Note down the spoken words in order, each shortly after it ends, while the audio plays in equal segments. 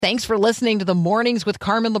Thanks for listening to the Mornings with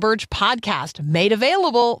Carmen LaBerge podcast, made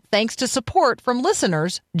available thanks to support from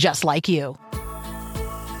listeners just like you.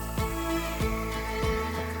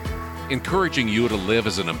 Encouraging you to live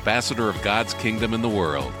as an ambassador of God's kingdom in the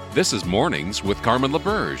world. This is Mornings with Carmen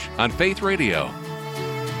LaBerge on Faith Radio.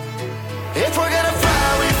 If we're gonna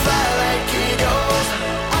fly, we fly like eagles,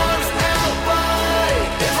 arms out wide.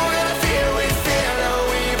 If we're gonna fear, we fear no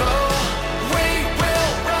evil. We will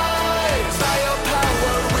rise. By your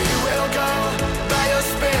power, we will go. By your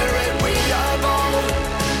spirit, we are bold.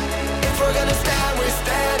 If we're gonna stand, we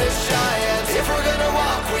stand as giants. If we're gonna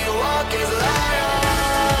walk, we walk as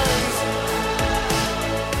lions.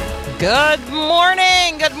 Good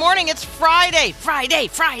morning. Good morning. It's Friday.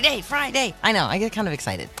 Friday. I know. I get kind of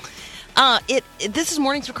excited. This is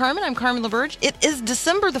Mornings with Carmen. I'm Carmen LaBerge. It is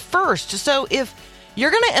December the 1st. So if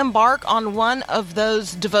you're going to embark on one of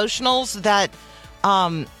those devotionals that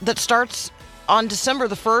starts on December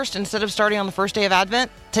the 1st instead of starting on the first day of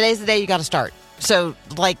Advent, today's the day you got to start. So,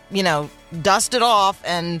 dust it off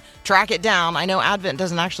and track it down. I know Advent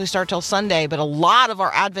doesn't actually start till Sunday, but a lot of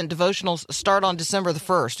our Advent devotionals start on December the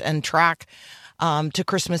 1st and track to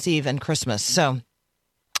Christmas Eve and Christmas. So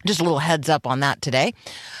just a little heads up on that today.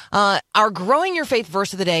 Our Growing Your Faith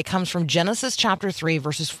verse of the day comes from Genesis chapter 3,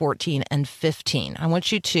 verses 14 and 15. I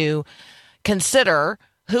want you to consider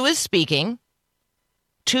who is speaking,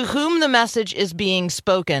 to whom the message is being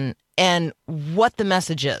spoken, and what the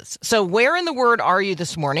message is. So where in the Word are you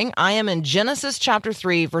this morning? I am in Genesis chapter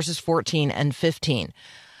 3, verses 14 and 15.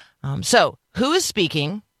 So who is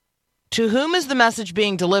speaking, to whom is the message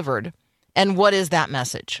being delivered, and what is that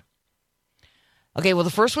message? Okay, well, the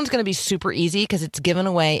first one's going to be super easy because it's given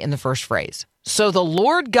away in the first phrase. So the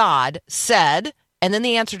Lord God said, and then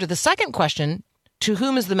the answer to the second question, to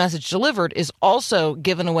whom is the message delivered, is also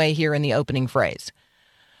given away here in the opening phrase.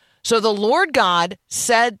 So the Lord God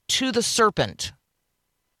said to the serpent.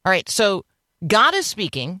 All right, so God is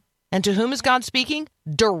speaking, and to whom is God speaking?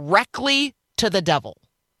 Directly to the devil.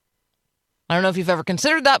 I don't know if you've ever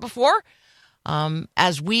considered that before.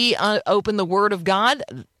 As we open the Word of God,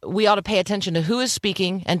 we ought to pay attention to who is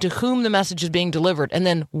speaking and to whom the message is being delivered. And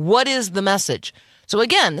then what is the message? So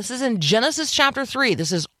again, this is in Genesis chapter 3.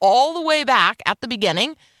 This is all the way back at the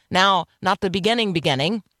beginning. Now, not the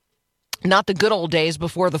beginning, not the good old days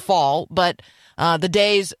before the fall, but the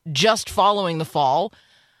days just following the fall.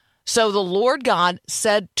 So the Lord God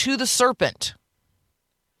said to the serpent,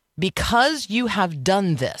 because you have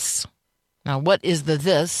done this. Now, what is the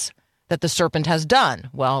this that the serpent has done?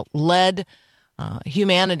 Well, led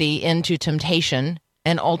humanity into temptation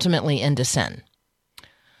and ultimately into sin.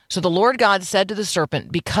 So the Lord God said to the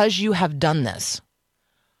serpent, because you have done this,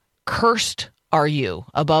 cursed are you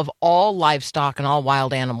above all livestock and all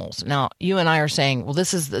wild animals. Now, you and I are saying, well,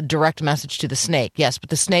 this is the direct message to the snake. Yes, but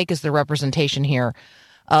the snake is the representation here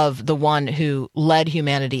of the one who led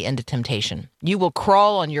humanity into temptation. You will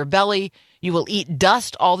crawl on your belly. You will eat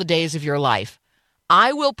dust all the days of your life.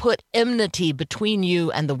 I will put enmity between you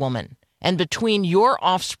and the woman, and between your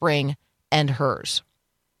offspring and hers.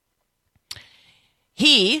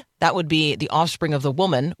 He, that would be the offspring of the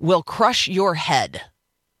woman, will crush your head,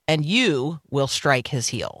 and you will strike his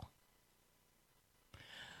heel.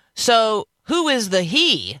 So, who is the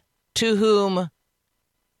he to whom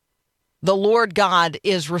the Lord God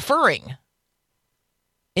is referring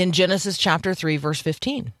in Genesis chapter 3, verse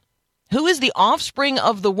 15? Who is the offspring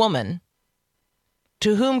of the woman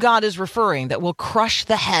to whom God is referring that will crush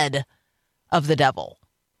the head of the devil?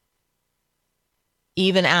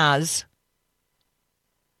 Even as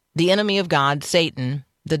the enemy of God, Satan,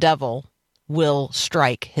 the devil, will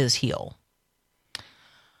strike his heel.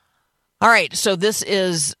 All right, so this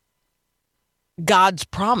is God's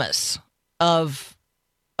promise of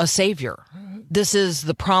a Savior. This is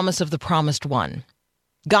the promise of the promised one.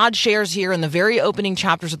 God shares here in the very opening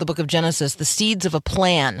chapters of the book of Genesis the seeds of a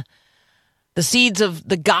plan, the seeds of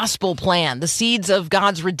the gospel plan, the seeds of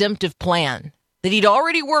God's redemptive plan that he'd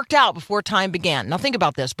already worked out before time began. Now think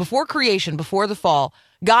about this. Before creation, before the fall,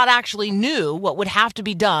 God actually knew what would have to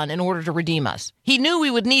be done in order to redeem us. He knew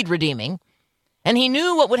we would need redeeming, and he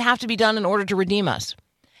knew what would have to be done in order to redeem us.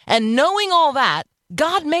 And knowing all that,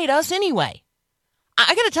 God made us anyway.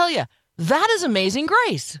 I got to tell you, that is amazing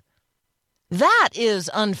grace. That is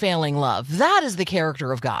unfailing love. That is the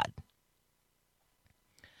character of God.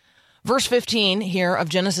 Verse 15 here of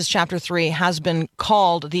Genesis chapter 3 has been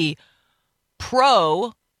called the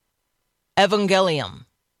pro-evangelium.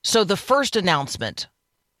 So the first announcement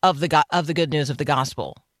of the good news of the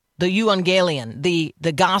gospel, the euangelion, the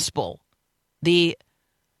gospel, the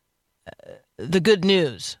good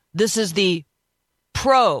news. This is the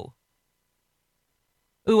pro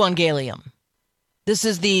Evangelium. This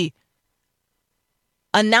is the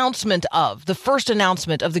first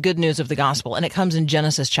announcement of the good news of the gospel, and it comes in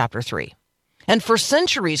Genesis chapter 3. And for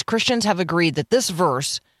centuries, Christians have agreed that this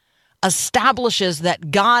verse establishes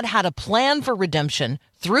that God had a plan for redemption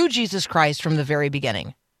through Jesus Christ from the very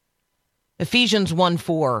beginning. Ephesians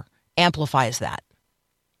 1:4 amplifies that.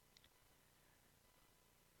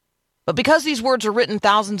 But because these words are written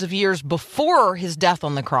thousands of years before his death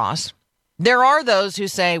on the cross, there are those who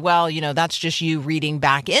say, well, that's just you reading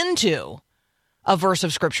back into a verse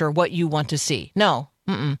of Scripture what you want to see. No.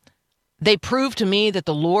 They prove to me that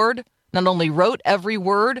the Lord not only wrote every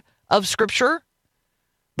word of Scripture,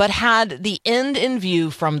 but had the end in view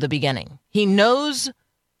from the beginning. He knows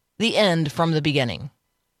the end from the beginning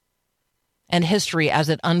and history as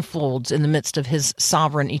it unfolds in the midst of his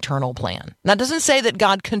sovereign eternal plan. That doesn't say that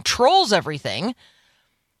God controls everything,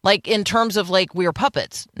 like in terms of like we're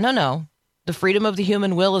puppets. No. The freedom of the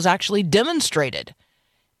human will is actually demonstrated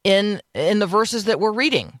in the verses that we're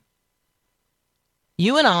reading.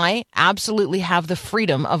 You and I absolutely have the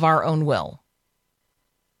freedom of our own will.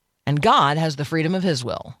 And God has the freedom of his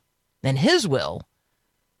will. And his will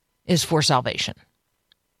is for salvation.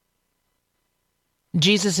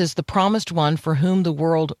 Jesus is the promised one for whom the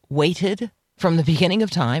world waited from the beginning of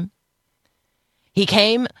time. He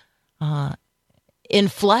came in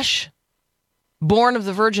flesh, born of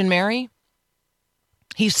the Virgin Mary.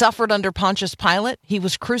 He suffered under Pontius Pilate. He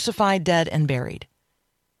was crucified, dead, and buried.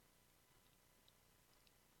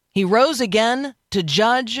 He rose again to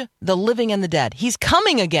judge the living and the dead. He's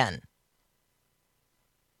coming again.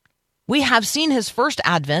 We have seen his first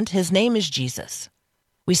advent. His name is Jesus.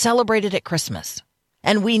 We celebrated at Christmas.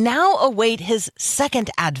 And we now await his second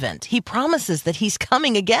advent. He promises that he's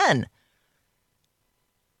coming again.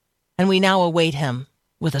 And we now await him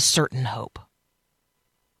with a certain hope.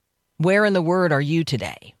 Where in the Word are you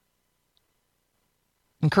today?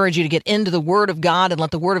 Encourage you to get into the Word of God and let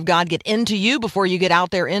the Word of God get into you before you get out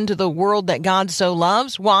there into the world that God so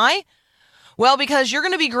loves. Why? Well, because you're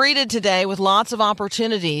going to be greeted today with lots of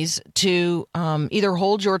opportunities to either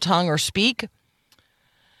hold your tongue or speak.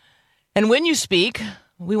 And when you speak,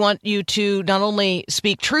 we want you to not only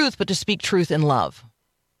speak truth, but to speak truth in love.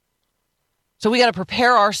 So we got to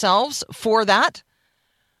prepare ourselves for that.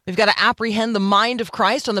 We've got to apprehend the mind of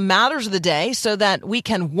Christ on the matters of the day so that we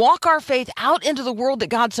can walk our faith out into the world that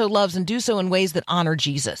God so loves and do so in ways that honor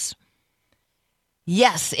Jesus.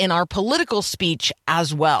 Yes, in our political speech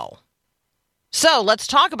as well. So let's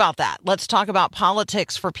talk about that. Let's talk about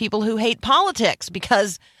politics for people who hate politics,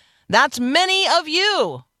 because that's many of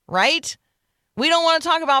you, right? We don't want to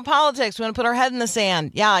talk about politics. We want to put our head in the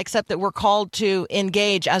sand. Yeah, except that we're called to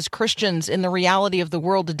engage as Christians in the reality of the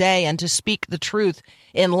world today and to speak the truth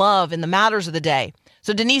in love in the matters of the day.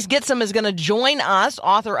 So Denise Gitsom is going to join us,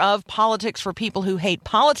 author of Politics for People Who Hate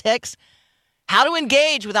Politics, How to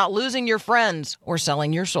Engage Without Losing Your Friends or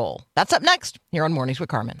Selling Your Soul. That's up next here on Mornings with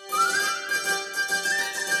Carmen.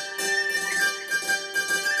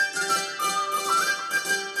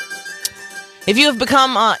 If you have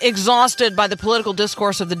become exhausted by the political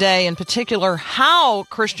discourse of the day, in particular how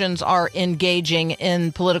Christians are engaging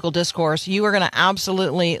in political discourse, you are going to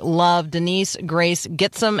absolutely love Denise Grace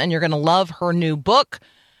Gitsom, and you're going to love her new book,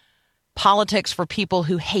 Politics for People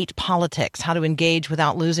Who Hate Politics, How to Engage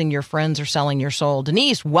Without Losing Your Friends or Selling Your Soul.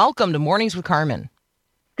 Denise, welcome to Mornings with Carmen.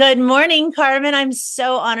 Good morning, Carmen. I'm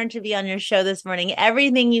so honored to be on your show this morning.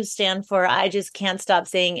 Everything you stand for, I just can't stop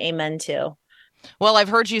saying amen to. Well, I've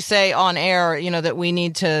heard you say on air, that we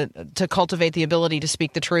need to cultivate the ability to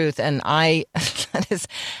speak the truth. And that is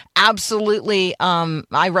absolutely,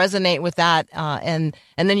 I resonate with that. And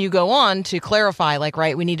then you go on to clarify,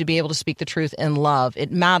 we need to be able to speak the truth in love.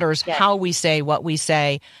 It matters how we say what we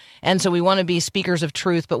say. And so we want to be speakers of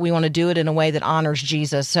truth, but we want to do it in a way that honors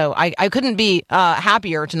Jesus. So I couldn't be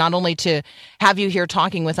happier to not only to have you here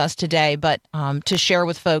talking with us today, but to share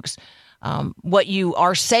with folks what you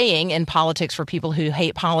are saying in Politics for People Who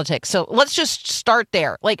Hate Politics. So let's just start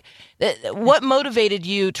there. What motivated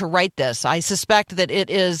you to write this? I suspect that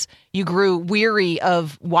it is you grew weary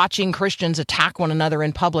of watching Christians attack one another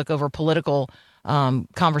in public over political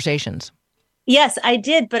conversations. Yes, I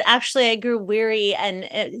did. But actually, I grew weary and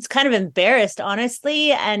it's kind of embarrassed,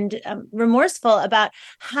 honestly, and remorseful about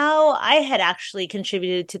how I had actually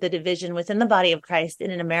contributed to the division within the body of Christ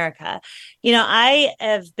in America. I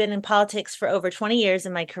have been in politics for over 20 years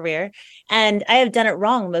in my career, and I have done it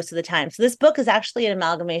wrong most of the time. So this book is actually an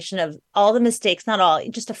amalgamation of all the mistakes, not all,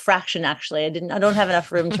 just a fraction, actually. I don't have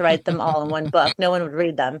enough room to write them all in one book. No one would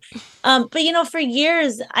read them. But for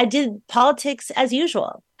years, I did politics as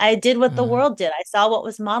usual. I did what the world did. I saw what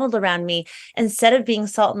was modeled around me. Instead of being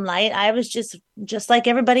salt and light, I was just like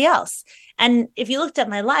everybody else. And if you looked at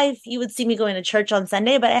my life, you would see me going to church on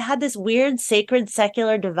Sunday, but I had this weird sacred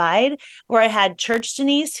secular divide where I had church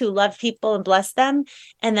Denise who loved people and blessed them.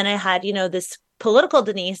 And then I had, this political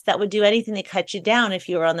Denise that would do anything to cut you down if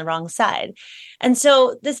you were on the wrong side. And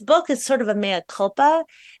so this book is sort of a mea culpa.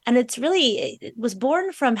 And it was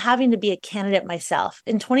born from having to be a candidate myself.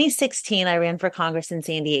 In 2016, I ran for Congress in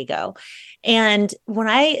San Diego. And when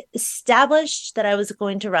I established that I was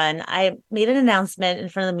going to run, I made an announcement in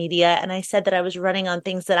front of the media, and I said that I was running on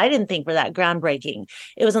things that I didn't think were that groundbreaking.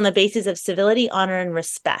 It was on the basis of civility, honor, and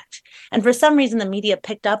respect. And for some reason, the media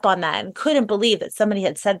picked up on that and couldn't believe that somebody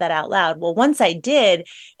had said that out loud. Well, once I did, it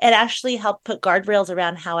actually helped put guardrails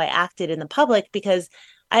around how I acted in the public, because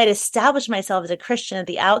I had established myself as a Christian at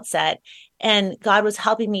the outset, and God was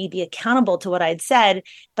helping me be accountable to what I'd said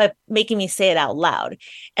by making me say it out loud.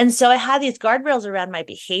 And so I had these guardrails around my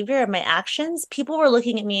behavior and my actions. People were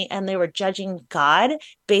looking at me and they were judging God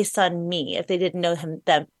based on me if they didn't know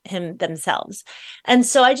him themselves. And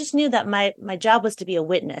so I just knew that my job was to be a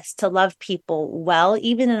witness, to love people well,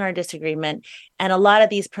 even in our disagreement. And a lot of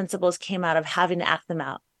these principles came out of having to act them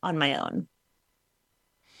out on my own.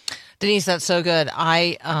 Denise, that's so good.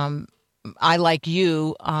 I like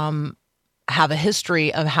you, have a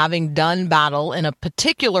history of having done battle in a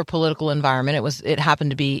particular political environment. It happened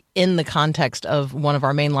to be in the context of one of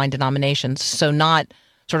our mainline denominations, so not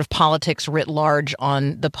sort of politics writ large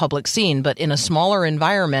on the public scene, but in a smaller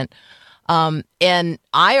environment. And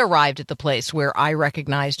I arrived at the place where I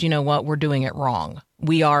recognized, you know what, we're doing it wrong.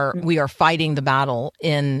 We are fighting the battle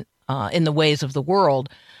in the ways of the world.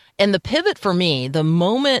 And the pivot for me, the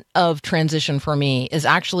moment of transition for me, is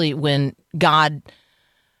actually when God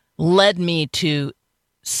led me to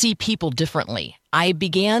see people differently. I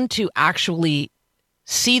began to actually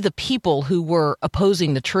see the people who were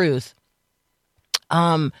opposing the truth,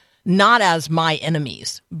 not as my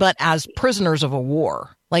enemies, but as prisoners of a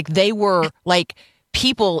war. Like they were like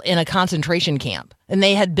people in a concentration camp, and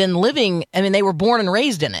they had been living, they were born and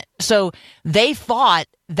raised in it. So they thought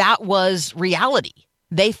that was reality.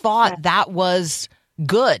 They thought that was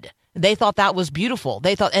good. They thought that was beautiful.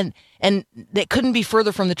 They thought, and they couldn't be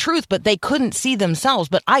further from the truth, but they couldn't see themselves.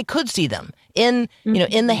 But I could see them in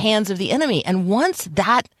the hands of the enemy. And once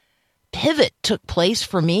that pivot took place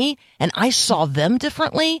for me, and I saw them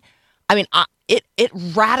differently, it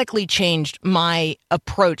radically changed my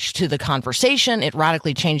approach to the conversation. It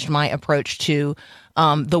radically changed my approach to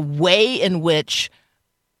the way in which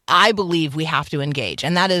I believe we have to engage.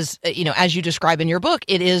 And that is, as you describe in your book,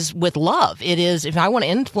 it is with love. It is, if I want to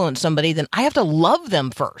influence somebody, then I have to love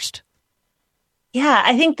them first. Yeah,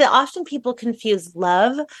 I think that often people confuse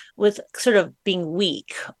love with sort of being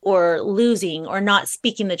weak or losing or not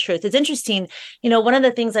speaking the truth. It's interesting. One of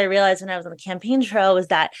the things I realized when I was on the campaign trail was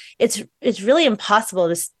that it's really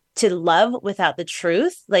impossible to love without the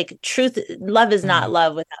truth. Like love is not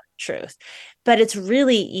love without truth, but it's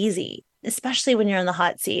really easy, especially when you're in the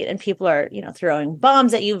hot seat and people are, throwing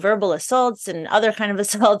bombs at you, verbal assaults and other kind of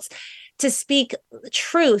assaults, to speak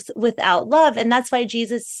truth without love. And that's why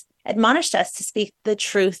Jesus admonished us to speak the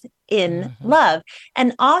truth in love.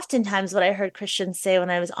 And oftentimes what I heard Christians say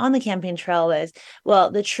when I was on the campaign trail was,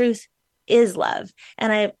 well, the truth is love.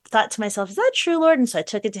 And I thought to myself, is that true, Lord? And so I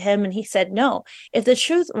took it to him, and he said, no, if the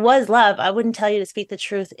truth was love, I wouldn't tell you to speak the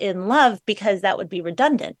truth in love, because that would be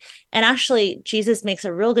redundant. And actually, Jesus makes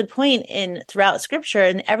a real good point throughout scripture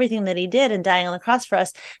and everything that he did in dying on the cross for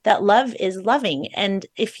us, that love is loving. And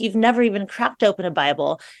if you've never even cracked open a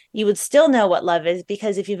Bible, you would still know what love is,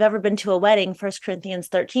 because if you've ever been to a wedding, 1 Corinthians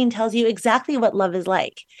 13 tells you exactly what love is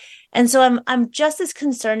like. And so I'm just as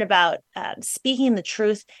concerned about speaking the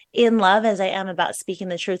truth in love as I am about speaking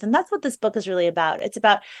the truth. And that's what this book is really about. It's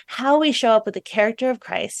about how we show up with the character of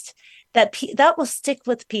Christ that will stick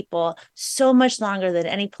with people so much longer than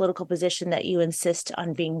any political position that you insist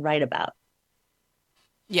on being right about.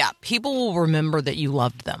 Yeah, people will remember that you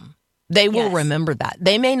loved them. They will remember that.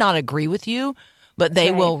 They may not agree with you, but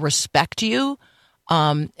they will respect you.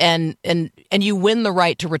 And you win the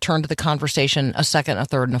right to return to the conversation a second, a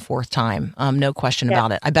third, and a fourth time. No question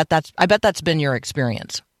about it. I bet that's been your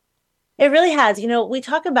experience. It really has. We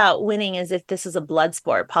talk about winning as if this is a blood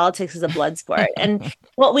sport. Politics is a blood sport. And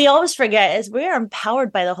what we always forget is we are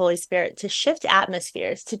empowered by the Holy Spirit to shift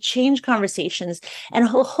atmospheres, to change conversations. And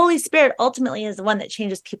the Holy Spirit ultimately is the one that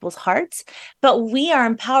changes people's hearts. But we are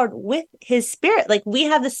empowered with his Spirit. Like, we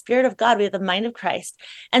have the Spirit of God. We have the mind of Christ.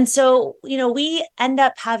 And so, we end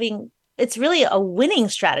up having it's really a winning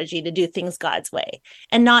strategy to do things God's way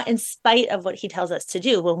and not in spite of what he tells us to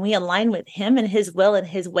do. When we align with him and his will and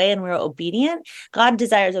his way and we're obedient, God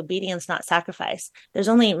desires obedience, not sacrifice. There's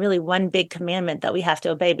only really one big commandment that we have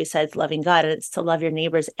to obey besides loving God, and it's to love your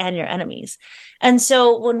neighbors and your enemies. And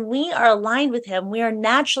so when we are aligned with him, we are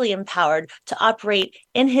naturally empowered to operate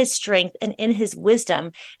in his strength and in his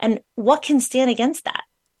wisdom. And what can stand against that?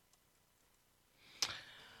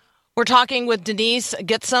 We're talking with Denise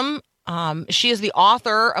Gitsom. She is the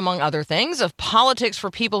author, among other things, of Politics for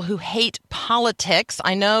People Who Hate Politics.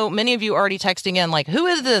 I know many of you already texting in like, who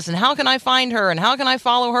is this and how can I find her and how can I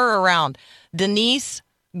follow her around? Denise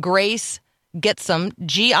Grace Gitsom,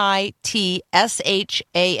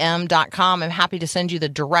 GITSHAM.com. I'm happy to send you the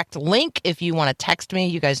direct link if you want to text me.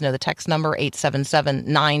 You guys know the text number,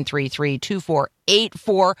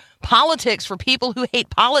 877-933-2484. Politics for People Who Hate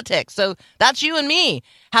Politics. So that's you and me.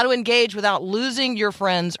 How to engage without losing your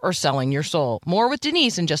friends or selling your soul. More with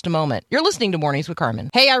Denise in just a moment. You're listening to Mornings with Carmen.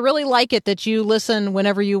 Hey, I really like it that you listen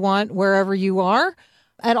whenever you want, wherever you are,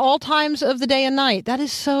 at all times of the day and night. That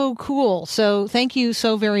is so cool. So thank you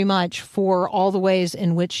so very much for all the ways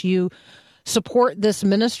in which you support this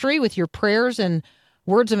ministry with your prayers and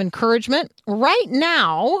words of encouragement. Right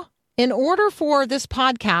now, in order for this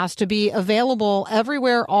podcast to be available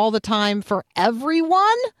everywhere all the time for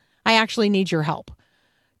everyone, I actually need your help.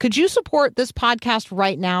 Could you support this podcast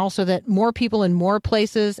right now so that more people in more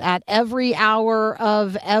places at every hour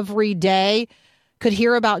of every day could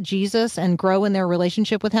hear about Jesus and grow in their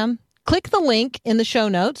relationship with him? Click the link in the show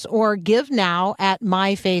notes or give now at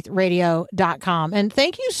myfaithradio.com. And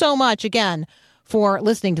thank you so much again for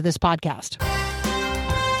listening to this podcast.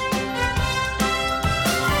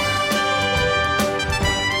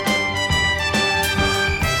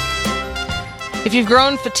 If you've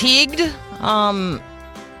grown fatigued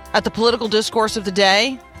at the political discourse of the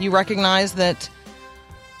day, you recognize that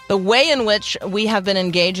the way in which we have been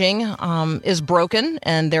engaging is broken,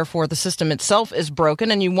 and therefore the system itself is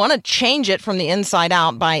broken, and you want to change it from the inside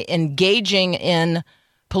out by engaging in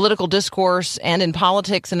political discourse and in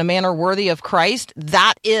politics in a manner worthy of Christ.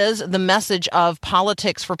 That is the message of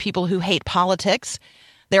Politics for People Who Hate Politics.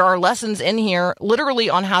 There are lessons in here literally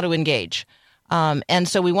on how to engage. And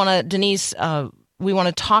so we want to, Denise, we want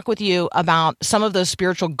to talk with you about some of those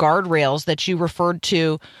spiritual guardrails that you referred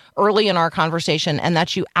to early in our conversation and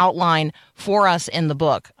that you outline for us in the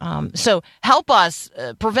book. So help us,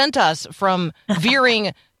 prevent us from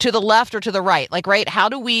veering to the left or to the right. Like, right, how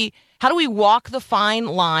do we walk the fine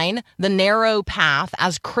line, the narrow path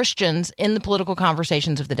as Christians in the political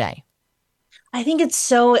conversations of the day? I think it's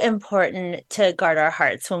so important to guard our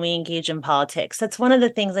hearts when we engage in politics. That's one of the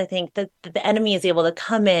things I think that the enemy is able to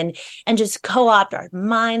come in and just co-opt our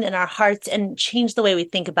mind and our hearts and change the way we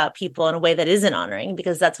think about people in a way that isn't honoring,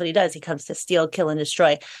 because that's what he does. He comes to steal, kill, and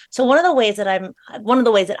destroy. So one of the ways that I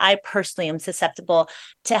personally am susceptible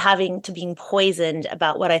to being poisoned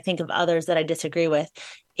about what I think of others that I disagree with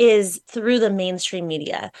is through the mainstream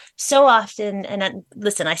media. So often, and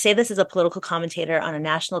listen, I say this as a political commentator on a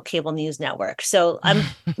national cable news network, so I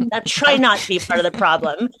try not to be part of the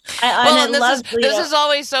problem. This is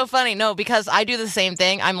always so funny. No, because I do the same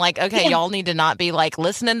thing. I'm like, okay, y'all need to not be like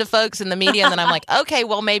listening to folks in the media, and then I'm like, okay,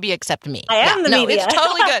 well, maybe accept me. I am the media. It's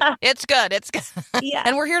totally good. It's good. It's good. Yeah.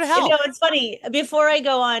 And we're here to help. You know, it's funny. Before I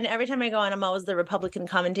go on, every time I go on, I'm always the Republican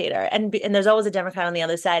commentator, and there's always a Democrat on the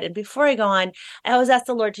other side. And before I go on, I always ask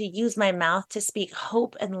the Lord to use my mouth to speak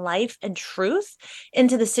hope and life and truth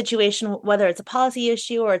into the situation, whether it's a policy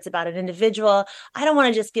issue or it's about an individual. I don't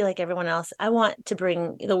want to just be like everyone else. I want to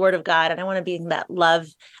bring the word of God, and I want to be in that love.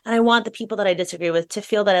 And I want the people that I disagree with to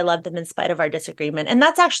feel that I love them in spite of our disagreement. And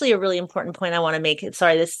that's actually a really important point I want to make.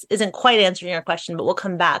 Sorry, this isn't quite answering your question, but we'll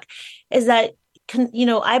come back. Is that,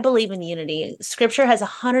 I believe in unity. Scripture has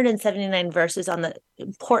 179 verses on the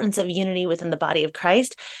importance of unity within the body of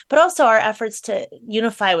Christ, but also our efforts to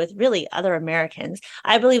unify with really other Americans.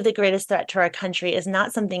 I believe the greatest threat to our country is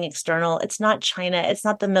not something external. It's not China. It's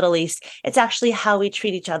not the Middle East. It's actually how we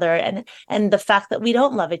treat each other and the fact that we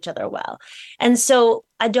don't love each other well. And so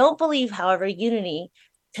I don't believe, however, unity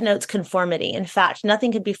connotes conformity. In fact,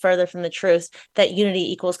 nothing could be further from the truth that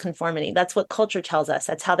unity equals conformity. That's what culture tells us.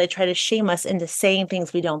 That's how they try to shame us into saying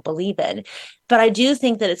things we don't believe in. But I do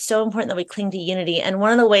think that it's so important that we cling to unity. And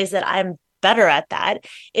one of the ways that I'm better at that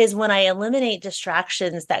is when I eliminate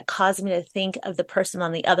distractions that cause me to think of the person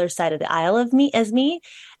on the other side of the aisle of me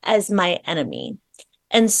as my enemy.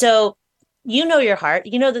 And so You know your heart.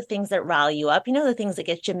 You know the things that rile you up. You know the things that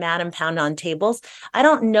get you mad and pound on tables. I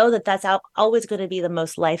don't know that that's always going to be the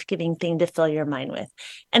most life-giving thing to fill your mind with.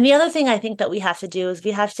 And the other thing I think that we have to do is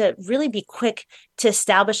we have to really be quick to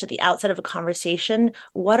establish at the outset of a conversation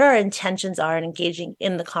what our intentions are in engaging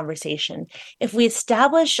in the conversation. If we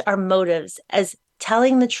establish our motives as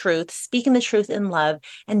telling the truth, speaking the truth in love,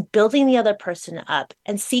 and building the other person up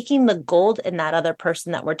and seeking the gold in that other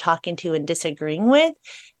person that we're talking to and disagreeing with,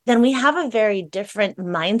 then we have a very different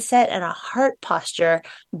mindset and a heart posture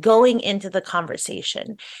going into the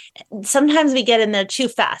conversation. Sometimes we get in there too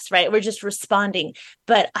fast, right? We're just responding.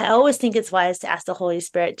 But I always think it's wise to ask the Holy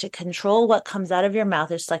Spirit to control what comes out of your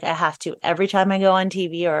mouth. It's like I have to every time I go on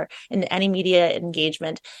TV or in any media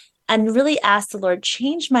engagement, and really ask the Lord,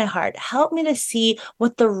 change my heart. Help me to see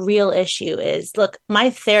what the real issue is. Look,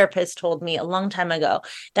 my therapist told me a long time ago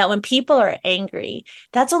that when people are angry,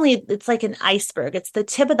 it's like an iceberg. It's the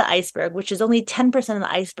tip of the iceberg, which is only 10% of the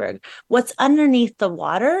iceberg. What's underneath the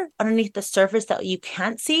water, underneath the surface that you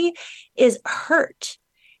can't see, is hurt.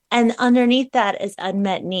 And underneath that is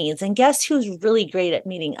unmet needs. And guess who's really great at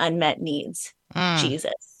meeting unmet needs?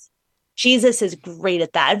 Jesus. Jesus is great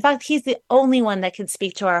at that. In fact, he's the only one that can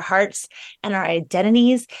speak to our hearts and our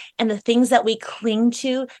identities and the things that we cling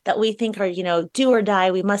to that we think are, do or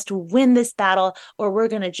die. We must win this battle or we're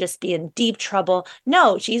going to just be in deep trouble.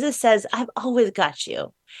 No, Jesus says, I've always got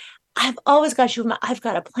you. I've always got you. I've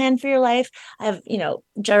got a plan for your life. I have,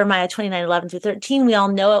 Jeremiah 29:11-13. We all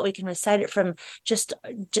know it. We can recite it from just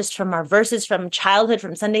from our verses from childhood,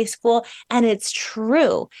 from Sunday school. And it's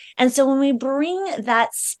true. And so when we bring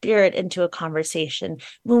that spirit into a conversation,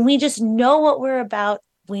 when we just know what we're about,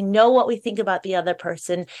 we know what we think about the other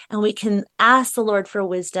person, and we can ask the Lord for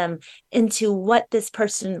wisdom into what this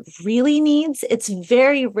person really needs, it's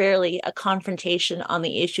very rarely a confrontation on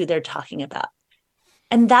the issue they're talking about.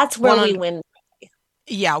 And that's where we win.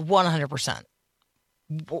 Yeah, 100%.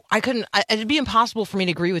 It'd be impossible for me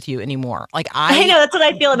to agree with you anymore. I know, that's what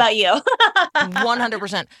I feel about you.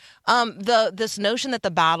 100%. This notion that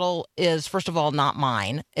the battle is, first of all, not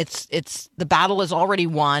mine. It's the battle is already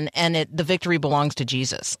won and the victory belongs to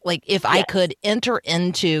Jesus. If I could enter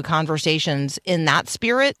into conversations in that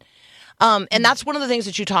spirit, and that's one of the things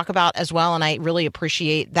that you talk about as well. And I really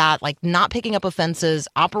appreciate that, not picking up offenses,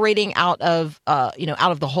 operating out of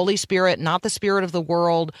the Holy Spirit, not the spirit of the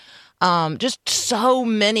world. Just so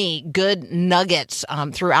many good nuggets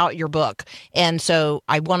throughout your book. And so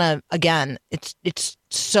I want to, again, it's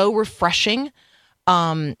so refreshing.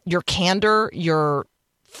 Your candor, your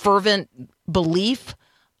fervent belief,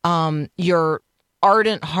 your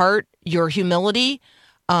ardent heart, your humility,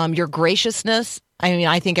 your graciousness. I mean,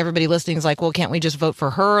 I think everybody listening is like, well, can't we just vote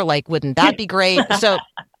for her? Wouldn't that be great? So,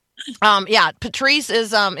 Patrice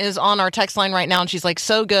is on our text line right now, and she's like,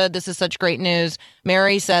 so good. This is such great news.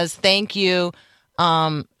 Mary says, thank you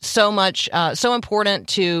so much. So important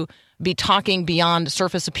to be talking beyond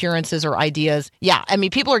surface appearances or ideas. Yeah, I mean,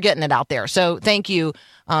 people are getting it out there. So thank you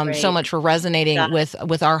so much for resonating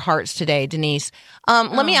with our hearts today, Denise.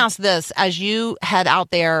 Let me ask this. As you head out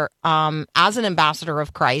there as an ambassador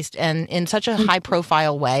of Christ and in such a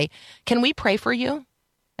high-profile way, can we pray for you?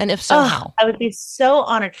 And if so, how? I would be so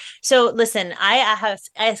honored. So listen, I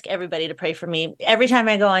ask everybody to pray for me every time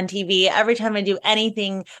I go on TV, every time I do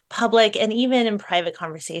anything public, and even in private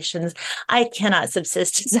conversations. I cannot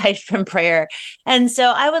subsist aside from prayer. And so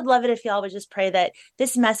I would love it if y'all would just pray that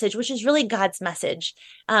this message, which is really God's message,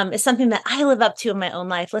 is something that I live up to in my own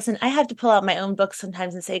life. Listen, I have to pull out my own book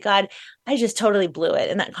sometimes and say, God, I just totally blew it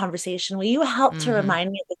in that conversation. Will you help to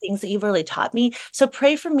remind me of the things that you've really taught me? So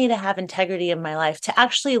pray for me to have integrity in my life, to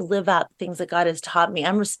actually live out the things that God has taught me.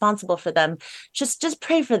 I'm responsible for them. Just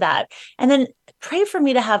pray for that. And then pray for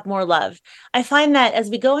me to have more love. I find that as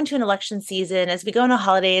we go into an election season, as we go into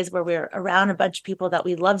holidays where we're around a bunch of people that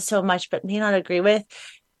we love so much but may not agree with,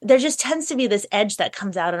 there just tends to be this edge that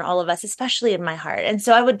comes out in all of us, especially in my heart. And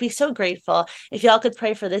so I would be so grateful if y'all could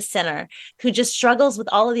pray for this sinner who just struggles with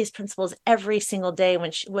all of these principles every single day,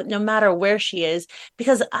 no matter where she is,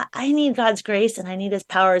 because I need God's grace and I need his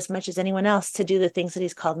power as much as anyone else to do the things that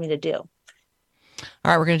he's called me to do. All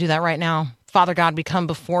right, we're going to do that right now. Father God, we come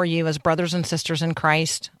before you as brothers and sisters in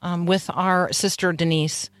Christ with our sister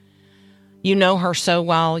Denise. You know her so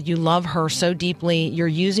well. You love her so deeply. You're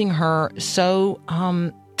using her so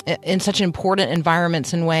in such important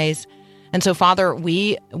environments and ways. And so, Father,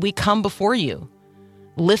 we come before you,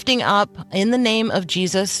 lifting up in the name of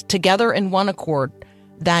Jesus, together in one accord,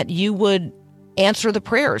 that you would answer the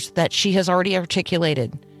prayers that she has already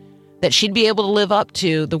articulated, that she'd be able to live up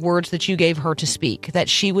to the words that you gave her to speak, that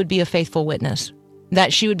she would be a faithful witness,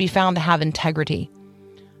 that she would be found to have integrity.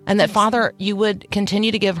 And that, Father, you would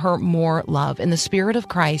continue to give her more love. In the Spirit of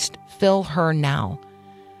Christ, fill her now.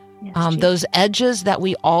 Yes, Those edges that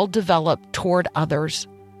we all develop toward others,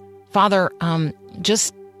 Father,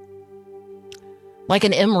 just like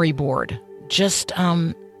an emery board, just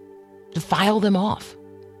file them off.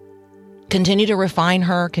 Continue to refine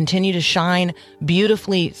her, continue to shine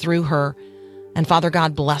beautifully through her. And Father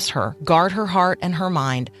God, bless her. Guard her heart and her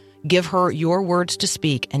mind. Give her your words to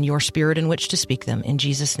speak and your spirit in which to speak them. In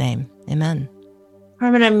Jesus' name, amen.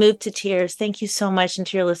 Carmen, I'm moved to tears. Thank you so much, and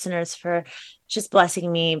to your listeners for just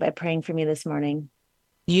blessing me by praying for me this morning.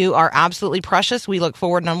 You are absolutely precious. We look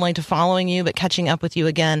forward not only to following you, but catching up with you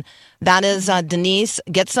again. That is Denise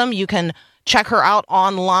Gitsham. You can check her out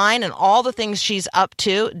online and all the things she's up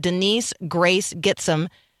to. Denise Grace Gitsham,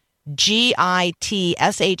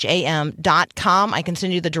 GITSHAM.com. I can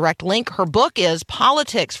send you the direct link. Her book is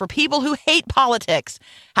Politics for People Who Hate Politics,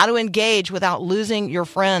 How to Engage Without Losing Your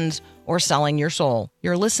Friends or Selling Your Soul.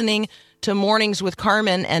 You're listening to Mornings with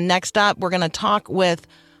Carmen, and next up, we're going to talk with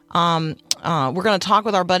our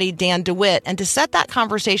buddy Dan DeWitt. And to set that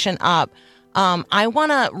conversation up, I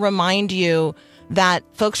want to remind you that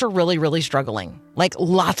folks are really, really struggling, like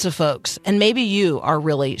lots of folks. And maybe you are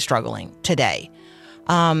really struggling today.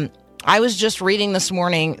 I was just reading this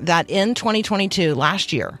morning that in 2022,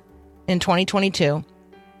 last year, in 2022,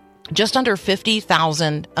 just under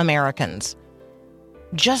 50,000 Americans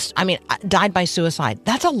died by suicide.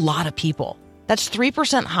 That's a lot of people. That's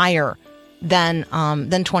 3% higher than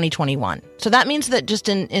 2021. So that means that just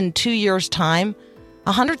in 2 years' time,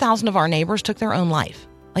 100,000 of our neighbors took their own life.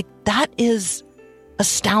 Like, that is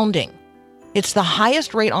astounding. It's the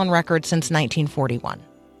highest rate on record since 1941.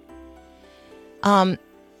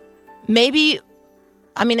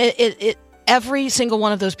 Every single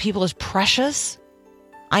one of those people is precious.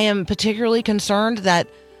 I am particularly concerned that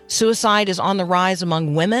suicide is on the rise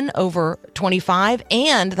among women over 25,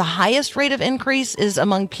 and the highest rate of increase is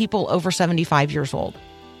among people over 75 years old.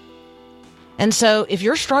 And so if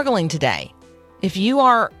you're struggling today, if you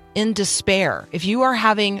are in despair, if you are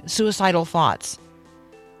having suicidal thoughts,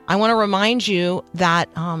 I want to remind you that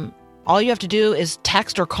all you have to do is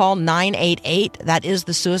text or call 988. That is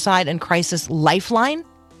the Suicide and Crisis Lifeline.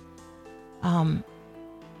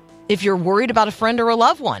 If you're worried about a friend or a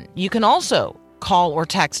loved one, you can also call or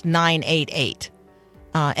text 988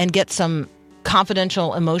 and get some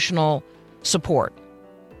confidential emotional support.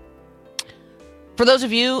 For those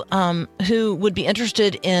of you who would be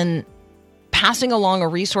interested in passing along a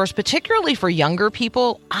resource, particularly for younger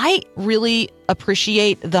people, I really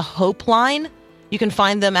appreciate the Hope Line. You can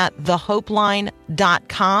find them at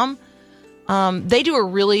thehopeline.com. They do a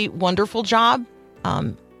really wonderful job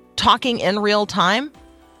talking in real time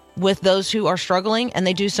with those who are struggling, and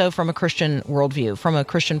they do so from a Christian worldview, from a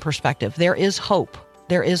Christian perspective. There is hope.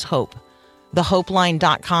 There is hope.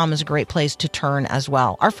 Thehopeline.com is a great place to turn as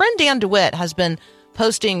well. Our friend Dan DeWitt has been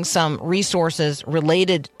posting some resources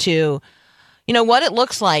related to, what it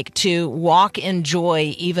looks like to walk in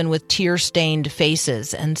joy even with tear-stained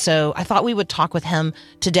faces. And so I thought we would talk with him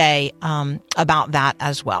today about that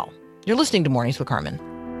as well. You're listening to Mornings with Carmen.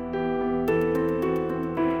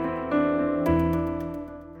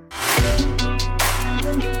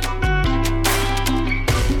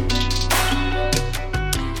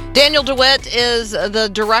 Daniel DeWitt is the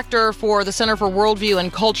director for the Center for Worldview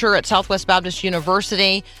and Culture at Southwest Baptist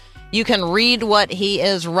University. You can read what he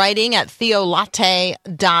is writing at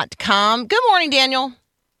theolatte.com. Good morning, Daniel.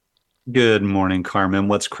 Good morning, Carmen.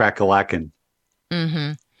 What's crack-a-lackin'?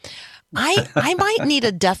 Mm-hmm. I might need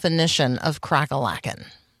a definition of crack-a-lackin'.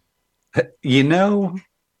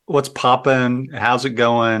 What's popping? How's it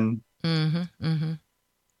going? Mm-hmm, mm-hmm.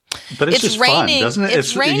 But it's just raining, fun, doesn't it?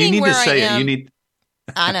 It's raining you need where to say I am. it. You need.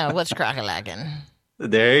 I know. What's crack-a-lackin'?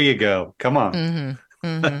 There you go. Come on. Mm-hmm.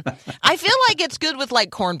 Mm-hmm. I feel like it's good with like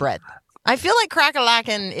cornbread. I feel like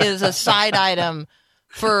crack-a-lackin' is a side item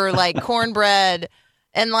for like cornbread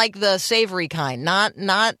and like the savory kind, not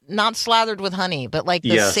slathered with honey, but like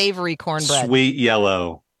the savory cornbread, sweet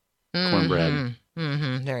yellow cornbread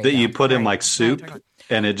mm-hmm. There that you you go. put in like soup,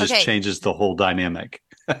 and it just changes the whole dynamic.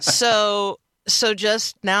 So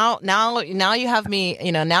just now you have me,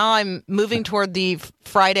 now I'm moving toward the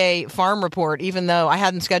Friday farm report, even though I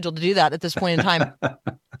hadn't scheduled to do that at this point in time.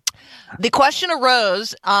 The question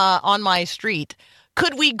arose on my street: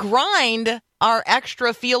 could we grind our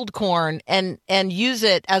extra field corn and use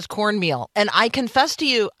it as cornmeal? And I confess to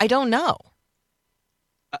you, I don't know.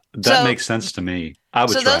 That makes sense to me. I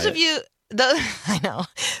would. So try those it. of you. I know.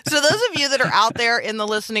 So those of you that are out there in the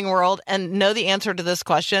listening world and know the answer to this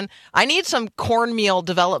question, I need some cornmeal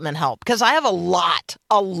development help, because I have a lot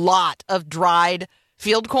of dried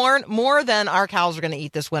field corn, more than our cows are going to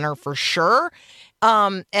eat this winter for sure,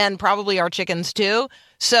 and probably our chickens too.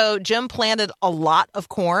 So Jim planted a lot of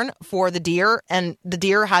corn for the deer, and the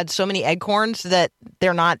deer had so many acorns that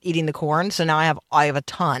they're not eating the corn. So now I have a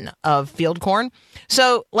ton of field corn.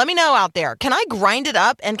 So let me know out there. Can I grind it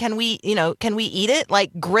up, and can we eat it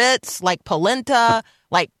like grits, like polenta,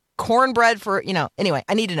 like cornbread for, anyway,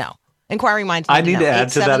 I need to know. Inquiring minds. I need to add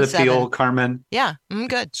to that appeal, Carmen. Yeah,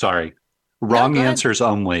 good. Sorry. Wrong No, answers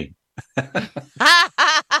only.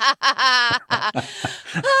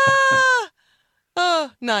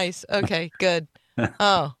 Oh, nice. Okay, good.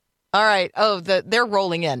 Oh, all right. Oh, they're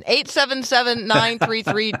rolling in.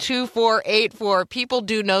 877-933-2484. People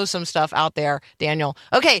do know some stuff out there, Daniel.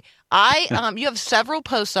 Okay, you have several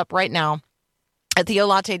posts up right now at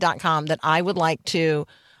theolatte.com that I would like to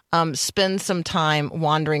spend some time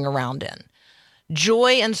wandering around in.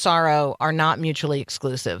 Joy and sorrow are not mutually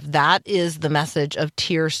exclusive. That is the message of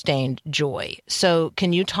tear-stained joy. So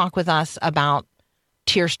can you talk with us about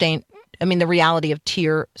the reality of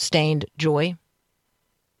tear-stained joy?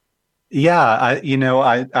 Yeah,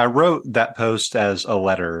 I wrote that post as a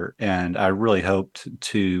letter, and I really hoped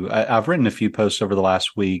to. I've written a few posts over the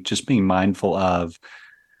last week, just being mindful of,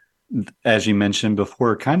 as you mentioned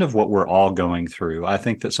before, kind of what we're all going through. I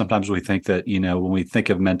think that sometimes we think that, when we think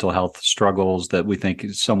of mental health struggles, that we think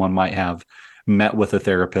someone might have met with a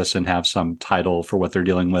therapist and have some title for what they're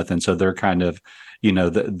dealing with. And so they're kind of,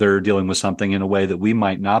 they're dealing with something in a way that we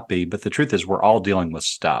might not be. But the truth is we're all dealing with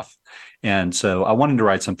stuff. And so I wanted to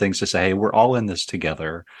write some things to say, hey, we're all in this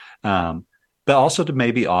together, but also to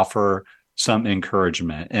maybe offer some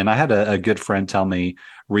encouragement. And I had a good friend tell me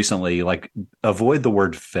recently, like, avoid the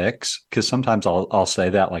word fix, because sometimes I'll say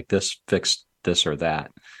that, like, this fixed this or that.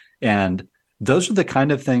 And those are the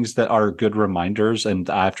kind of things that are good reminders, and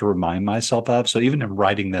I have to remind myself of. So even in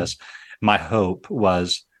writing this, my hope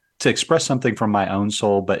was to express something from my own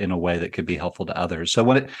soul, but in a way that could be helpful to others. So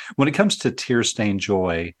when it comes to tear-stained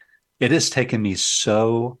joy, it has taken me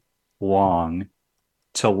so long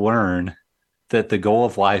to learn that the goal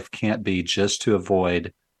of life can't be just to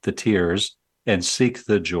avoid the tears and seek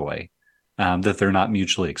the joy, that they're not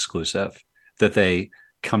mutually exclusive, that they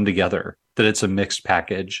come together, that it's a mixed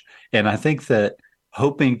package. And I think that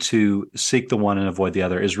hoping to seek the one and avoid the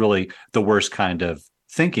other is really the worst kind of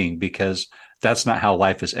thinking, because that's not how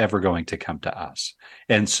life is ever going to come to us.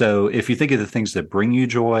 And so if you think of the things that bring you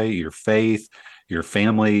joy, your faith, your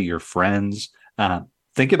family, your friends,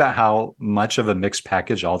 think about how much of a mixed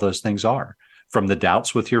package all those things are. From the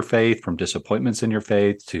doubts with your faith, from disappointments in your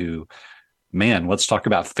faith, to, man, let's talk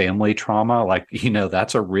about family trauma. Like,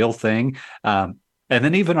 that's a real thing. And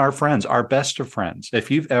then even our friends, our best of friends. If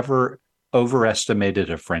you've ever overestimated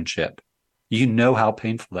a friendship, you know how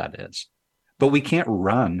painful that is. But we can't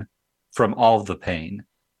run from all the pain.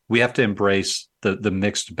 We have to embrace the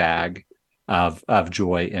mixed bag of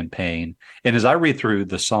joy and pain. And as I read through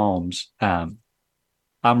the Psalms,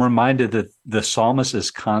 I'm reminded that the psalmist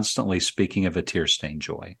is constantly speaking of a tear-stained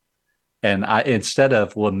joy. And instead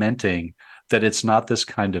of lamenting that it's not this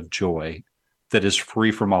kind of joy that is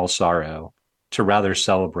free from all sorrow, to rather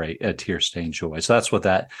celebrate a tear-stained joy. So that's what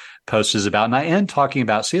that post is about. And I end talking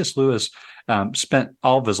about C.S. Lewis spent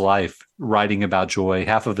all of his life writing about joy,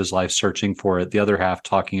 half of his life searching for it, the other half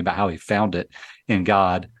talking about how he found it in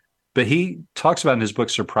God. But he talks about in his book,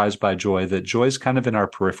 Surprised by Joy, that joy is kind of in our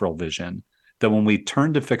peripheral vision, that when we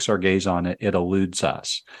turn to fix our gaze on it, it eludes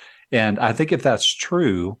us. And I think if that's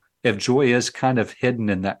true, if joy is kind of hidden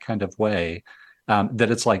in that kind of way,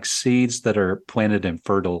 that it's like seeds that are planted in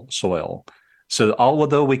fertile soil. So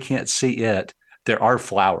although we can't see it, there are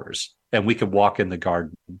flowers, and we could walk in the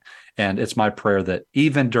garden. And it's my prayer that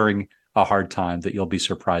even during a hard time, that you'll be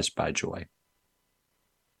surprised by joy.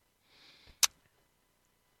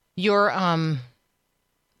 Your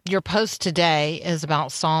post today is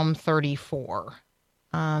about Psalm 34,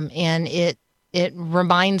 and it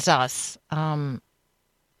reminds us that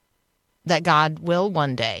God will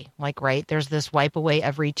one day, right? There's this wipe away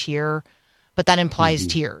every tear, but that implies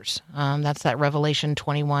tears. That's that Revelation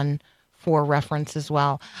 21:4 reference as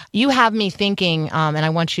well. You have me thinking, and I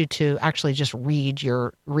want you to actually just read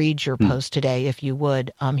your post today, if you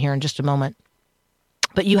would, here in just a moment.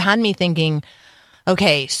 But you had me thinking,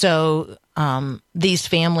 okay, so these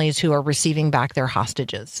families who are receiving back their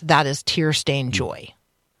hostages, that is tear-stained joy.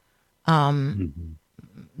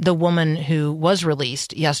 The woman who was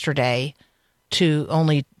released yesterday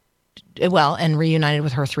and reunited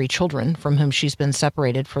with her 3 children from whom she's been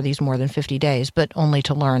separated for these more than 50 days, but only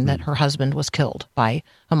to learn that her husband was killed by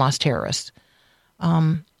Hamas terrorists.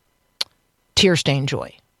 Tear-stained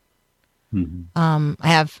joy. Mhm. I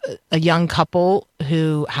have a young couple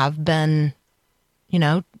who have been,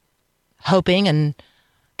 hoping and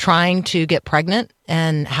trying to get pregnant,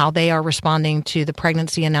 and how they are responding to the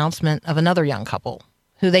pregnancy announcement of another young couple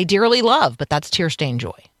who they dearly love, but that's tear-stained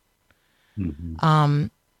joy. Mhm.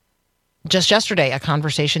 Just yesterday, a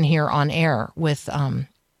conversation here on air with an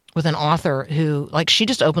author who, she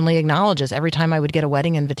just openly acknowledges every time I would get a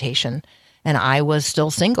wedding invitation and I was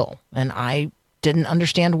still single and I didn't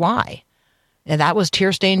understand why. And that was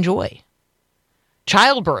tear-stained joy.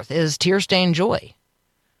 Childbirth is tear-stained joy.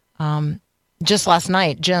 Just last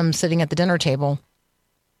night, Jim sitting at the dinner table,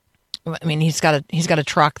 I mean, he's got a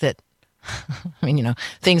truck that,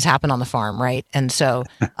 things happen on the farm, right? And so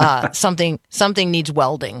something needs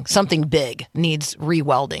welding, something big needs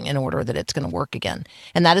re-welding in order that it's going to work again.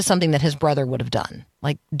 And that is something that his brother would have done.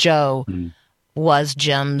 Like Joe was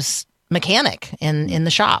Jim's mechanic in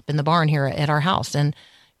the shop, in the barn here at our house. And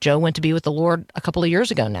Joe went to be with the Lord a couple of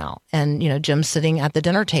years ago now. And, Jim's sitting at the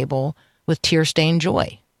dinner table with tear-stained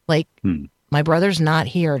joy. My brother's not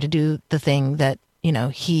here to do the thing that,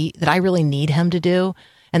 that I really need him to do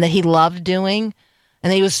and that he loved doing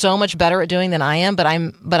and that he was so much better at doing than I am. But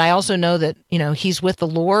I also know that, he's with the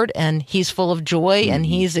Lord and he's full of joy and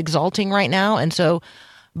he's exalting right now. And so,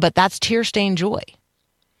 but that's tear-stained joy.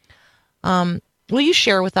 Will you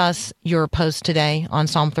share with us your post today on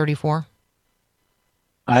Psalm 34?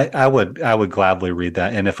 I would gladly read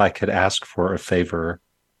that. And if I could ask for a favor,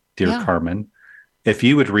 dear Carmen, if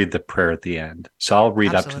you would read the prayer at the end. So I'll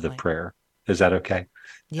read up to the prayer. Is that okay?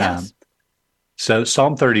 Yes. So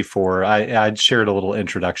Psalm 34, I'd shared a little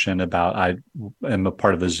introduction about I am a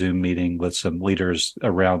part of a Zoom meeting with some leaders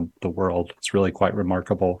around the world. It's really quite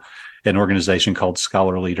remarkable. An organization called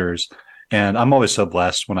Scholar Leaders. And I'm always so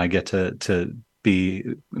blessed when I get to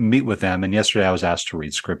meet with them. And yesterday I was asked to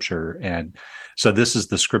read scripture. And so this is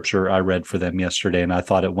the scripture I read for them yesterday. And I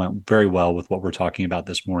thought it went very well with what we're talking about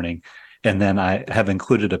this morning. And then I have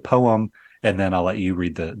included a poem, and then I'll let you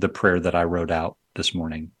read the prayer that I wrote out this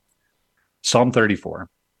morning. Psalm 34.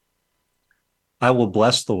 I will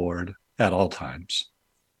bless the Lord at all times.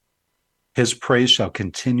 His praise shall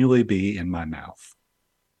continually be in my mouth.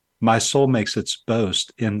 My soul makes its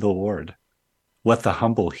boast in the Lord. Let the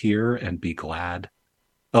humble hear and be glad.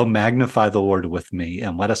 Oh, magnify the Lord with me,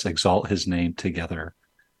 and let us exalt his name together.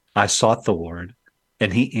 I sought the Lord,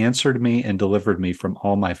 and he answered me and delivered me from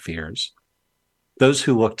all my fears. Those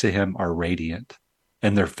who look to him are radiant,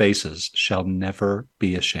 and their faces shall never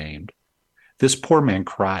be ashamed. This poor man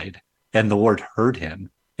cried, and the Lord heard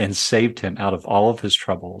him and saved him out of all of his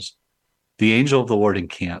troubles. The angel of the Lord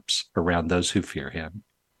encamps around those who fear him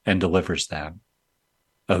and delivers them.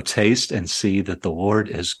 Oh, taste and see that the Lord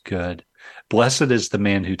is good. Blessed is the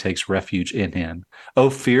man who takes refuge in him. Oh,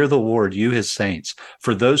 fear the Lord, you his saints,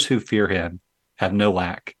 for those who fear him have no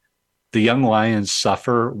lack. The young lions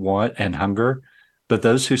suffer want and hunger, but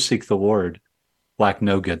those who seek the Lord lack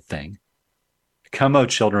no good thing. Come, O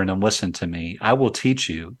children, and listen to me. I will teach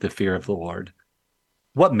you the fear of the Lord.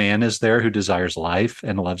 What man is there who desires life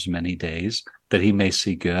and loves many days, that he may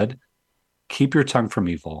see good? Keep your tongue from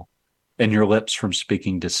evil and your lips from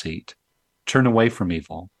speaking deceit. Turn away from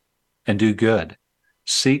evil and do good.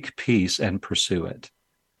 Seek peace and pursue it.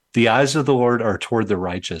 The eyes of the Lord are toward the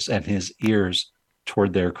righteous, and his ears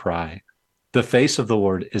toward their cry. The face of the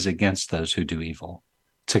Lord is against those who do evil,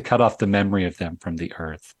 to cut off the memory of them from the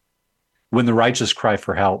earth. When the righteous cry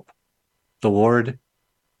for help, the Lord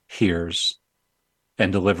hears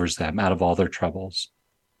and delivers them out of all their troubles.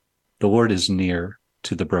 The Lord is near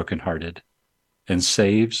to the brokenhearted and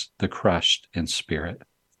saves the crushed in spirit.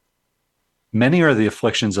 Many are the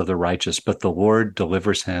afflictions of the righteous, but the Lord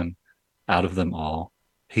delivers him out of them all.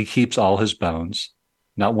 He keeps all his bones.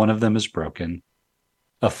 Not one of them is broken.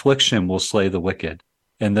 Affliction will slay the wicked,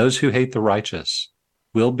 and those who hate the righteous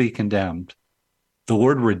will be condemned. The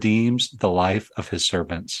Lord redeems the life of his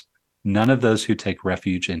servants. None of those who take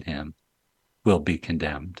refuge in him will be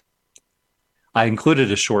condemned. I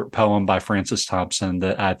included a short poem by Francis Thompson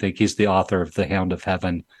that I think he's the author of The Hound of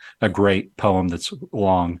Heaven, a great poem that's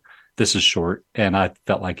long. This is short, and I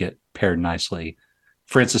felt like it paired nicely.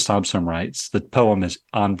 Francis Thompson writes, the poem is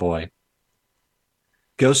Envoy.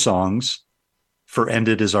 Go songs, for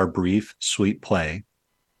ended is our brief, sweet play.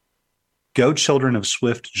 Go children of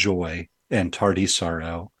swift joy and tardy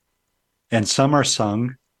sorrow. And some are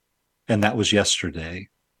sung, and that was yesterday.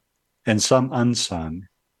 And some unsung,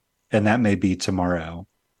 and that may be tomorrow.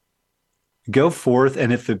 Go forth,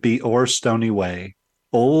 and if it be o'er stony way,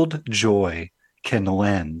 old joy can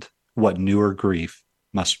lend what newer grief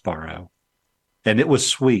must borrow. And it was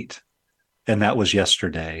sweet, and that was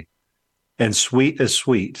yesterday. And sweet as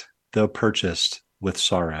sweet though purchased with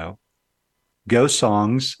sorrow. Go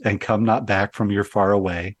songs, and come not back from your far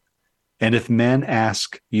away. And if men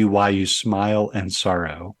ask you why you smile and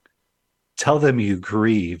sorrow, tell them you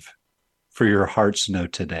grieve, for your hearts know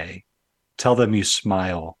today. Tell them you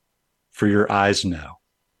smile, for your eyes know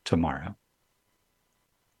tomorrow.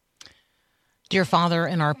 Dear Father,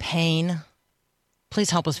 in our pain,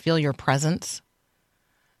 please help us feel your presence,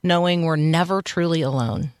 knowing we're never truly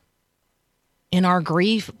alone. In our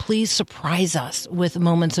grief, please surprise us with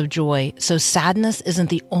moments of joy, so sadness isn't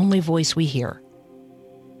the only voice we hear.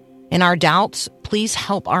 In our doubts, please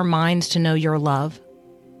help our minds to know your love.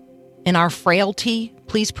 In our frailty,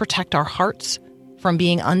 please protect our hearts from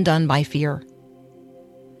being undone by fear.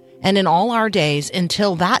 And in all our days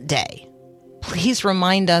until that day, please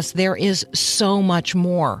remind us there is so much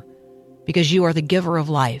more, because you are the giver of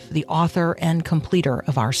life, the author and completer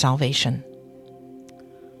of our salvation.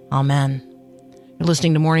 Amen. You're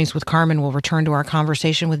listening to Mornings with Carmen. We'll return to our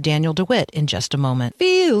conversation with Daniel DeWitt in just a moment.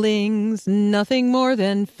 Feelings, nothing more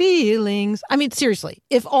than feelings. I mean, seriously,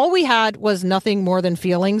 if all we had was nothing more than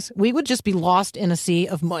feelings, we would just be lost in a sea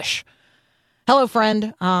of mush. Hello,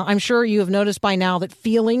 friend. I'm sure you have noticed by now that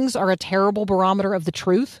feelings are a terrible barometer of the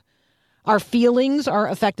truth. Our feelings are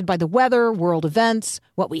affected by the weather, world events,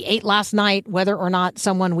 what we ate last night, whether or not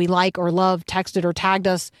someone we like or love texted or tagged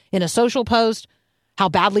us in a social post, how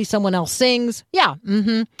badly someone else sings. Yeah.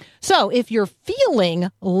 So if you're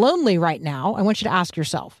feeling lonely right now, I want you to ask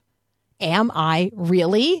yourself, am I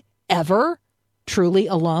really ever truly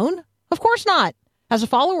alone? Of course not. As a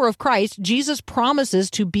follower of Christ, Jesus promises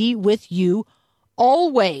to be with you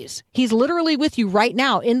always. He's literally with you right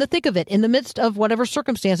now, in the thick of it, in the midst of whatever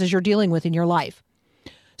circumstances you're dealing with in your life.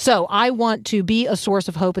 So I want to be a source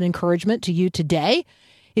of hope and encouragement to you today.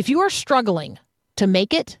 If you are struggling to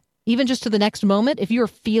make it, even just to the next moment, if you're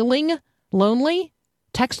feeling lonely,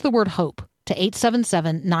 text the word hope to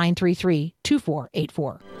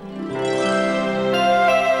 877-933-2484.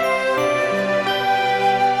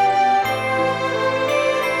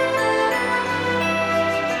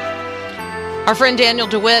 Our friend Daniel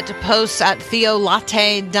DeWitt posts at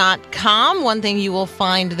theolatte.com. One thing you will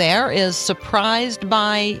find there is surprised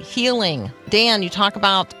by healing. Dan, you talk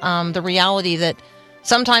about the reality that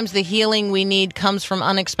sometimes the healing we need comes from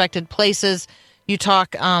unexpected places. You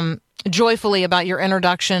talk joyfully about your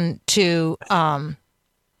introduction to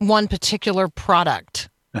one particular product.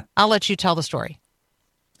 I'll let you tell the story.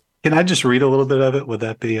 Can I just read a little bit of it? Would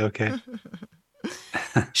that be okay?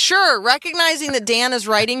 Sure, recognizing that Dan is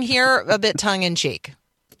writing here a bit tongue-in-cheek.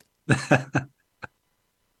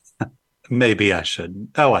 Maybe I should.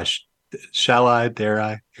 Shall I? Dare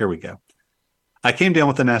I? Here we go. I came down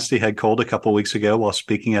with a nasty head cold a couple weeks ago while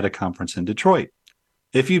speaking at a conference in Detroit.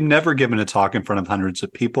 If you've never given a talk in front of hundreds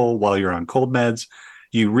of people while you're on cold meds,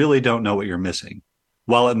 you really don't know what you're missing.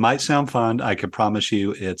 While it might sound fun, I can promise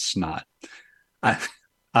you it's not.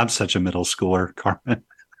 I'm such a middle schooler, Carmen.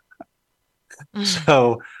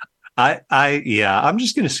 So I'm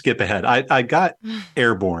just going to skip ahead. I got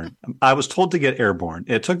airborne. I was told to get airborne.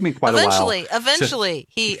 It took me quite a while. Eventually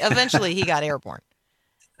he got airborne.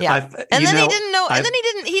 Yeah. He didn't know, and then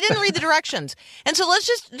he didn't read the directions. And so let's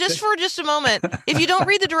just for just a moment, if you don't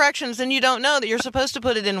read the directions, then you don't know that you're supposed to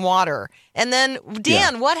put it in water. And then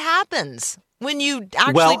Dan, what happens when you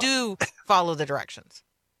actually do follow the directions?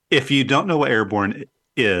 If you don't know what airborne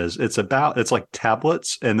is, it's like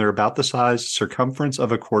tablets, and they're about the circumference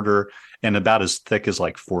of a quarter and about as thick as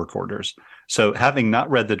like 4 quarters. So having not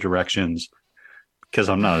read the directions, because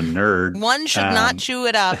I'm not a nerd, one should not chew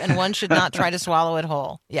it up, and one should not try to swallow it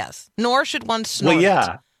whole. Yes, nor should one snort. Well,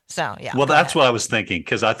 yeah. It. So yeah. Well, that's what I was thinking,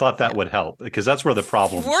 because I thought that would help, because that's where the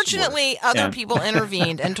problem. Fortunately, other people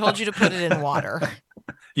intervened and told you to put it in water.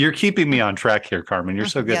 You're keeping me on track here, Carmen. You're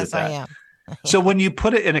so good at that. Yes, I am. So when you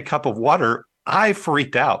put it in a cup of water, I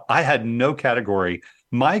freaked out. I had no category.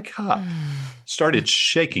 My cup started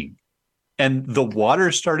shaking, and the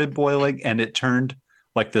water started boiling, and it turned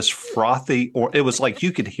like this frothy, or it was like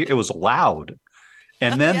you could hear, it was loud.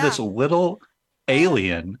 And then this little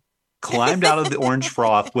alien climbed out of the orange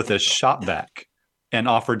froth with a shop vac and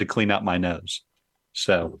offered to clean out my nose.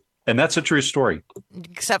 So, and that's a true story.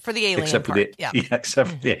 Except for the alien except for part. except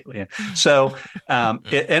for the alien. So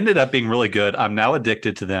it ended up being really good. I'm now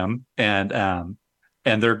addicted to them, and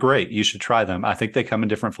they're great. You should try them. I think they come in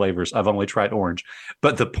different flavors. I've only tried orange.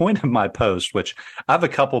 But the point of my post, which I have a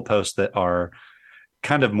couple posts that are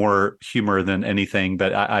kind of more humor than anything,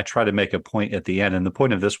 but I try to make a point at the end. And the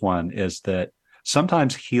point of this one is that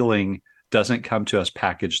sometimes healing doesn't come to us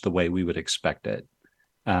packaged the way we would expect it.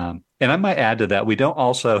 And I might add to that, we don't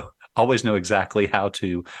also always know exactly how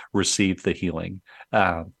to receive the healing.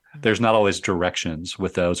 There's not always directions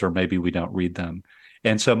with those, or maybe we don't read them.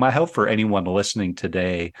 And so my hope for anyone listening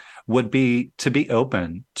today would be to be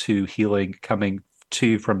open to healing coming to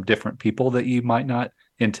you from different people that you might not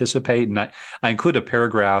anticipate. And I include a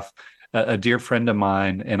paragraph, a dear friend of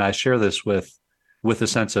mine, and I share this with a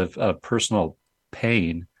sense of personal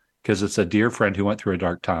pain, because it's a dear friend who went through a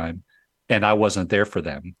dark time and I wasn't there for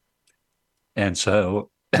them. And so,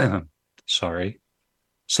 sorry.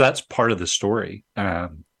 So that's part of the story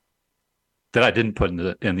that I didn't put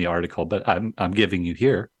in the article, but I'm giving you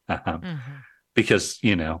here because,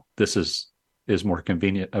 this is more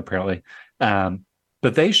convenient apparently.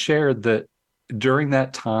 But they shared that during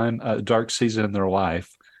that time, a dark season in their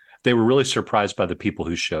life, they were really surprised by the people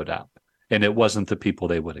who showed up, and it wasn't the people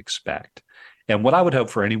they would expect. And what I would hope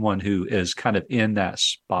for anyone who is kind of in that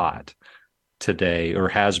spot today, or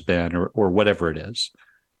has been, or whatever it is,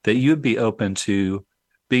 that you'd be open to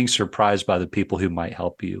being surprised by the people who might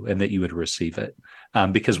help you, and that you would receive it,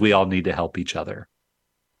 because we all need to help each other.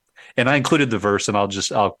 And I included the verse, and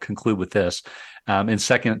I'll conclude with this. In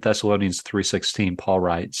 2 Thessalonians 3:16, Paul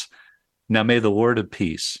writes, "Now may the Lord of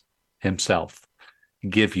peace himself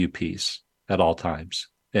give you peace at all times,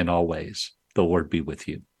 in all ways. The Lord be with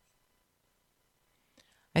you."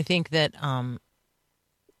 I think that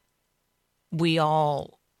we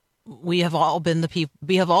have all been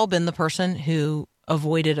the person who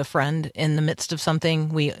avoided a friend in the midst of something.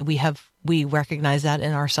 We recognize that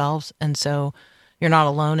in ourselves, and so you're not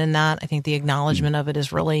alone in that. I think the acknowledgement of it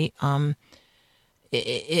is really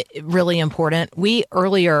really important. We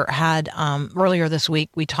earlier this week,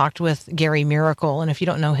 we talked with Gary Miracle, and if you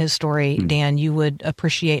don't know his story, Dan, you would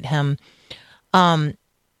appreciate him. And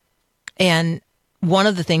one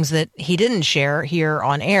of the things that he didn't share here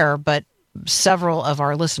on air, but several of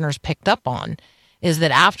our listeners picked up on, is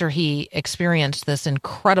that after he experienced this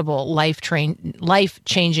incredible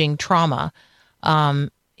life-changing trauma,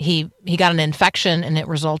 he got an infection, and it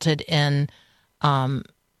resulted in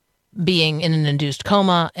being in an induced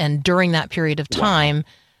coma. And during that period of time,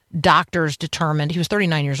 doctors determined, he was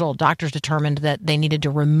 39 years old, doctors determined that they needed to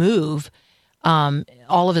remove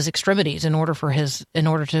all of his extremities in order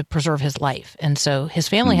to preserve his life. And so his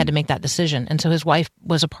family had to make that decision. And so his wife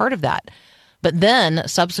was a part of that. But then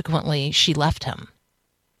subsequently she left him.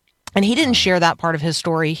 And he didn't share that part of his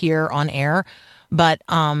story here on air. But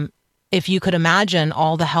if you could imagine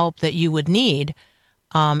all the help that you would need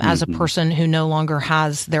as a person who no longer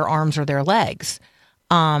has their arms or their legs,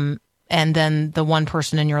 and then the one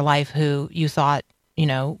person in your life who you thought,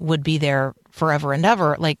 would be there forever and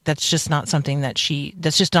ever, like that's just not something that's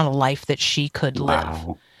just not a life that she could live.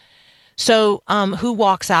 So who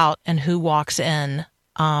walks out and who walks in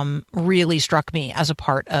really struck me as a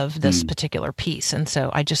part of this particular piece. And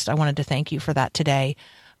so I wanted to thank you for that today,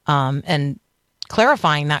 and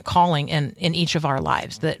clarifying that calling in each of our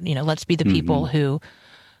lives, that, let's be the people who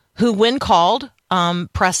when called,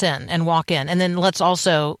 press in and walk in. And then let's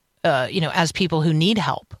also, as people who need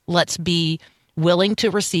help, let's be willing to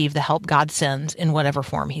receive the help God sends in whatever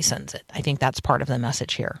form he sends it. I think that's part of the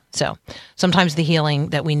message here. So sometimes the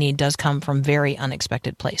healing that we need does come from very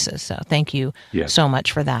unexpected places. So thank you so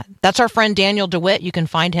much for that. That's our friend Daniel DeWitt. You can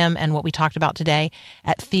find him and what we talked about today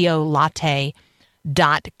at theolatte.com.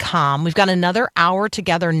 We've got another hour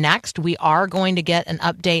together next. We are going to get an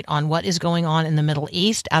update on what is going on in the Middle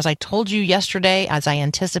East. As I told you yesterday, as I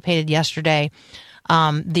anticipated yesterday,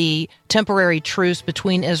 the temporary truce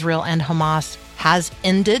between Israel and Hamas has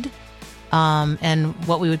ended, and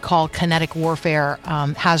what we would call kinetic warfare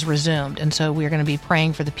has resumed. And so we're going to be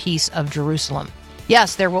praying for the peace of Jerusalem.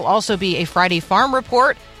 Yes, there will also be a Friday Farm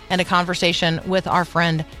Report and a conversation with our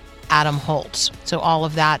friend Adam Holtz. So all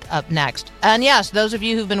of that up next. And yes, those of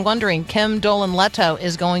you who've been wondering, Kim Dolan-Leto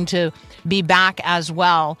is going to be back as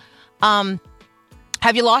well.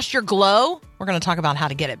 Have you lost your glow? We're going to talk about how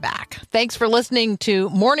to get it back. Thanks for listening to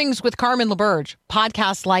Mornings with Carmen LaBerge.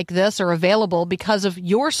 Podcasts like this are available because of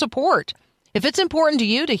your support. If it's important to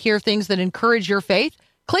you to hear things that encourage your faith,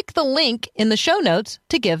 click the link in the show notes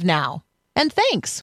to give now. And thanks.